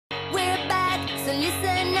So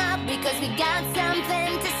listen up, because we got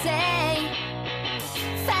something to say.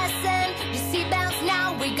 Fasten your seatbelts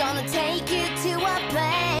now, we're gonna take you to a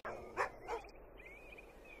place.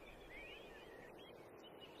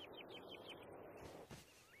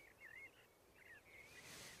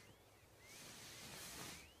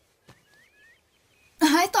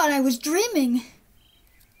 I thought I was dreaming,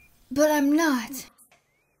 but I'm not.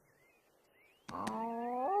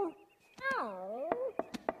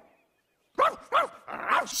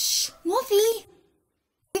 Shh, Wolfie!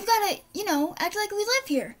 We've gotta, act like we live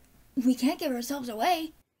here. We can't give ourselves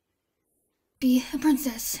away. Be a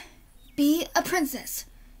princess. Be a princess.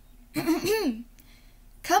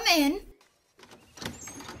 Come in.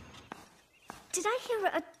 Did I hear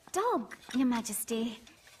a dog, Your Majesty?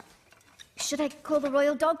 Should I call the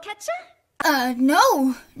royal dog catcher?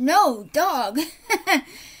 No, dog.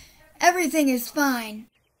 Everything is fine.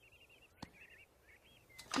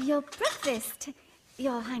 Your breakfast,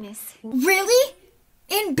 Your Highness. Really?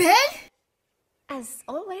 In bed? As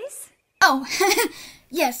always. Oh,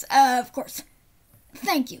 yes, of course.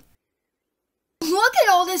 Thank you. Look at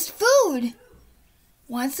all this food.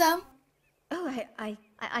 Want some? Oh,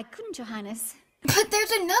 I couldn't, Your Highness. But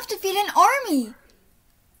there's enough to feed an army.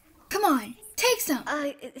 Come on, take some.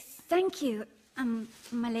 Thank you,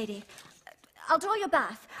 my lady. I'll draw your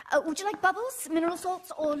bath. Would you like bubbles, mineral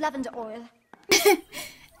salts, or lavender oil?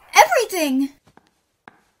 Everything.